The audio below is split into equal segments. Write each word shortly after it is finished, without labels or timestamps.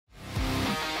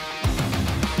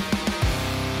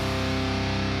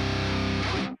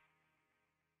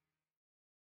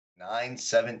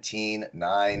9-17,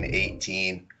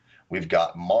 9-18. We've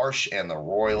got Marsh and the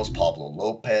Royals, Pablo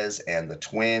Lopez and the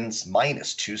Twins,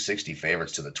 minus 260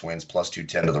 favorites to the Twins, plus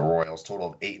 210 to the Royals, total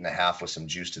of 8.5 with some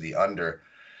juice to the under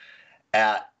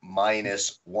at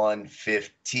minus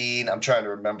 115. I'm trying to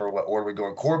remember what order we're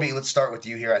going. Corbie, let's start with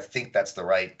you here. I think that's the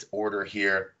right order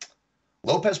here.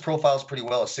 Lopez profiles pretty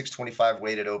well, a 625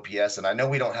 weighted OPS, and I know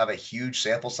we don't have a huge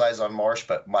sample size on Marsh,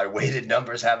 but my weighted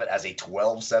numbers have it as a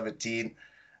 12-17.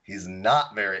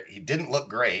 He didn't look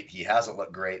great. He hasn't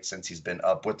looked great since he's been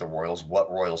up with the Royals.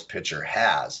 What Royals pitcher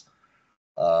has?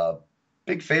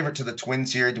 Big favorite to the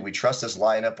Twins here. Do we trust this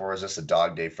lineup, or is this a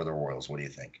dog day for the Royals? What do you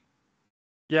think?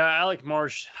 Yeah, Alec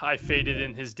Marsh, I faded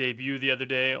in his debut the other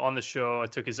day on the show. I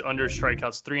took his under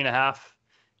strikeouts 3.5,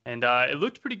 and it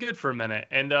looked pretty good for a minute.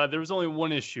 And there was only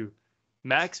one issue.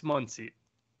 Max Muncy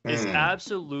is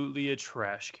absolutely a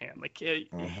trash can. Like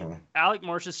Alec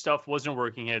Marsh's stuff wasn't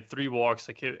working. He had 3 walks.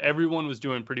 Like everyone was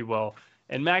doing pretty well.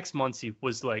 And Max Muncy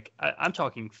was like, I'm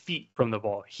talking feet from the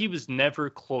ball. He was never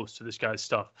close to this guy's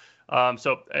stuff.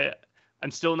 So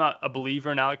I'm still not a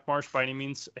believer in Alec Marsh by any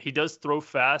means. He does throw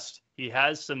fast. He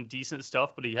has some decent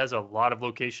stuff, but he has a lot of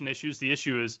location issues. The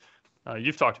issue is,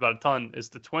 you've talked about a ton, is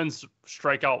the Twins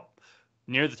strike out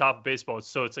near the top of baseball.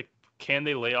 So it's like, can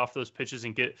they lay off those pitches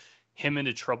and get him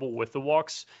into trouble with the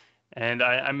walks? And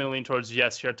I'm going to lean towards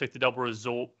yes here. I took the double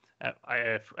result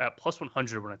at plus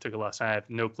 100 when I took it last night. I have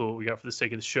no clue what we got for the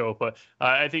sake of the show, but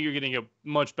I think you're getting a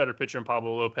much better pitcher in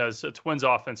Pablo Lopez, a Twins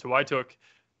offense who I took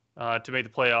to make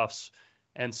the playoffs.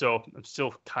 And so I'm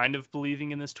still kind of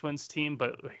believing in this Twins team,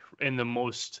 but in the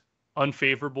most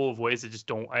unfavorable of ways.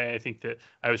 I think that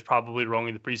I was probably wrong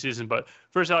in the preseason. But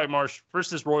first, Alec Marsh,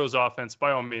 first this Royals offense,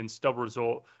 by all means, double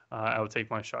result. I would take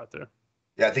my shot there.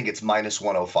 Yeah, I think it's minus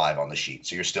 105 on the sheet.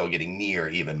 So you're still getting near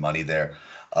even money there.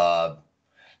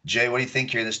 Jay, what do you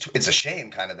think here? It's a shame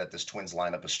kind of that this Twins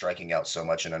lineup is striking out so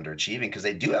much and underachieving, because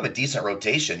they do have a decent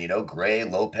rotation. Gray,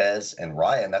 Lopez, and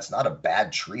Ryan. That's not a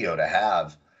bad trio to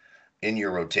have in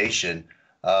your rotation.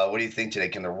 What do you think today?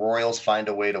 Can the Royals find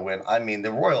a way to win? I mean,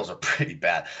 the Royals are pretty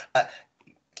bad. Let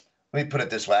me put it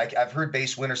this way. I've heard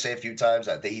Base Winner say a few times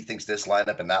that he thinks this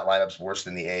lineup and that lineup's worse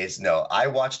than the A's. No, I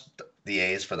watched the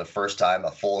A's for the first time,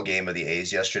 a full game of the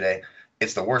A's yesterday.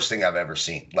 It's the worst thing I've ever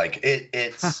seen. Like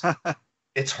it's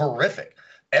it's horrific.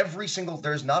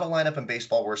 There's not a lineup in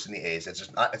baseball worse than the A's.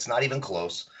 It's not even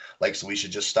close. So we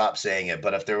should just stop saying it.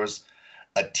 But if there was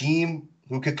a team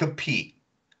who could compete,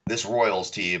 this Royals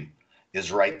team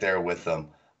is right there with them.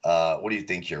 What do you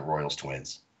think here, Royals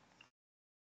Twins?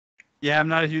 Yeah, I'm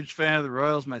not a huge fan of the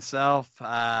Royals myself.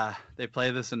 They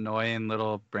play this annoying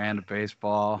little brand of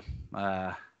baseball.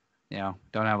 Don't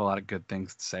have a lot of good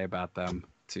things to say about them,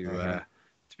 to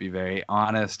be very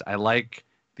honest. I like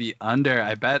the under.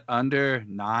 I bet under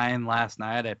 9 last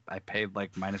night. I paid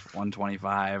like minus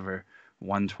 125 or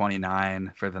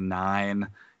 129 for the 9. You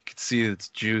can see it's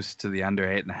juiced to the under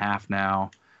 8.5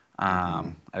 now.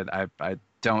 I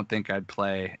don't think I'd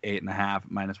play 8.5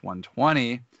 minus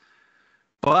 120,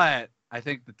 but I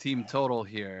think the team total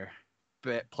here,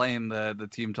 playing the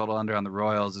team total under on the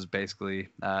Royals, is basically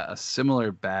a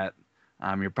similar bet.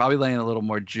 You're probably laying a little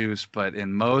more juice, but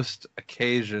in most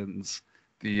occasions,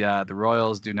 the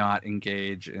Royals do not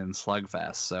engage in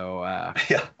slugfest. So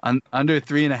under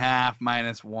 3.5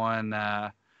 minus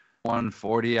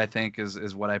 140, I think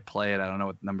is what I played. I don't know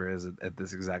what the number is at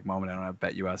this exact moment. I don't have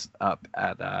BetUS up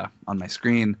on my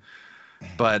screen,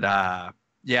 but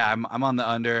I'm on the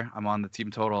under. I'm on the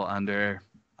team total under.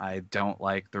 I don't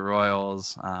like the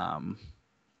Royals.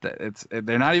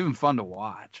 They're not even fun to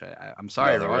watch. I'm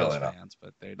sorry, the Royals fans,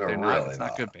 but they're not. Really, it's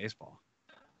not good baseball.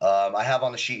 I have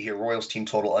on the sheet here Royals team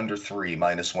total under 3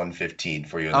 minus 115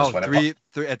 for you in this one.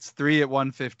 It's 3 at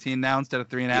 115 now instead of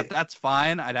 3.5. Yeah. That's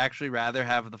fine. I'd actually rather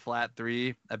have the flat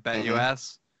 3 at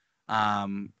BetUS,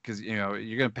 because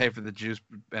you're gonna pay for the juice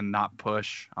and not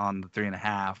push on the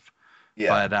 3.5.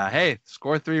 Yeah. But hey,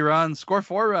 score 3 runs, score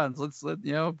 4 runs. Let's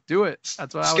do it.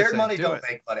 That's what I would say. Scared money don't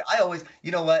make money. I always,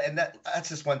 and that's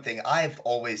just one thing it's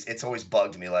always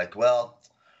bugged me. Like, well,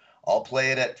 I'll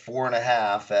play it at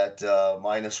 4.5 at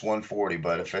minus 140,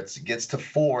 but if it gets to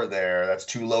 4 there, that's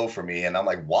too low for me. And I'm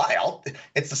like, why?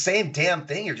 It's the same damn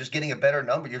thing. You're just getting a better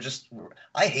number.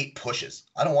 I hate pushes.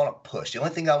 I don't want to push. The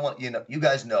only thing I want, you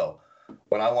guys know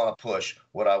when I want to push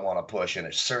what I want to push, and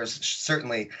it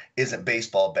certainly isn't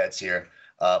baseball bets here.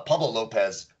 Pablo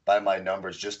Lopez, by my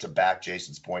numbers, just to back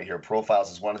Jason's point here,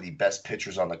 profiles as one of the best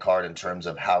pitchers on the card in terms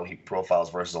of how he profiles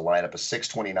versus a lineup. A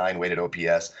 629 weighted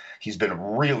OPS. He's been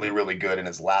really, really good in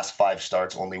his last 5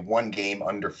 starts. Only 1 game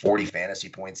under 40 fantasy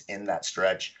points in that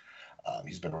stretch.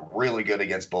 He's been really good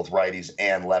against both righties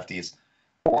and lefties.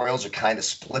 Orioles are kind of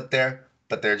split there,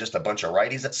 but they're just a bunch of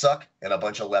righties that suck and a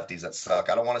bunch of lefties that suck.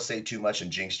 I don't want to say too much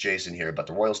and jinx Jason here, but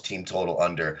the Royals team total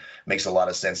under makes a lot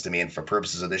of sense to me. And for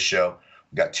purposes of this show,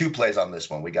 we got 2 plays on this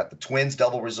one. We got the Twins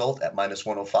double result at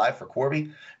 -105 for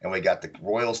Corbie, and we got the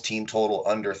Royals team total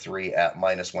under 3 at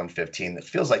 -115. It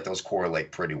feels like those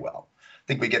correlate pretty well. I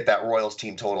think we get that Royals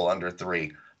team total under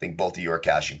 3. I think both of you are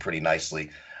cashing pretty nicely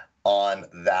on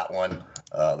that one.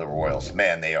 The Royals,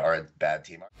 man, they are a bad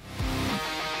team.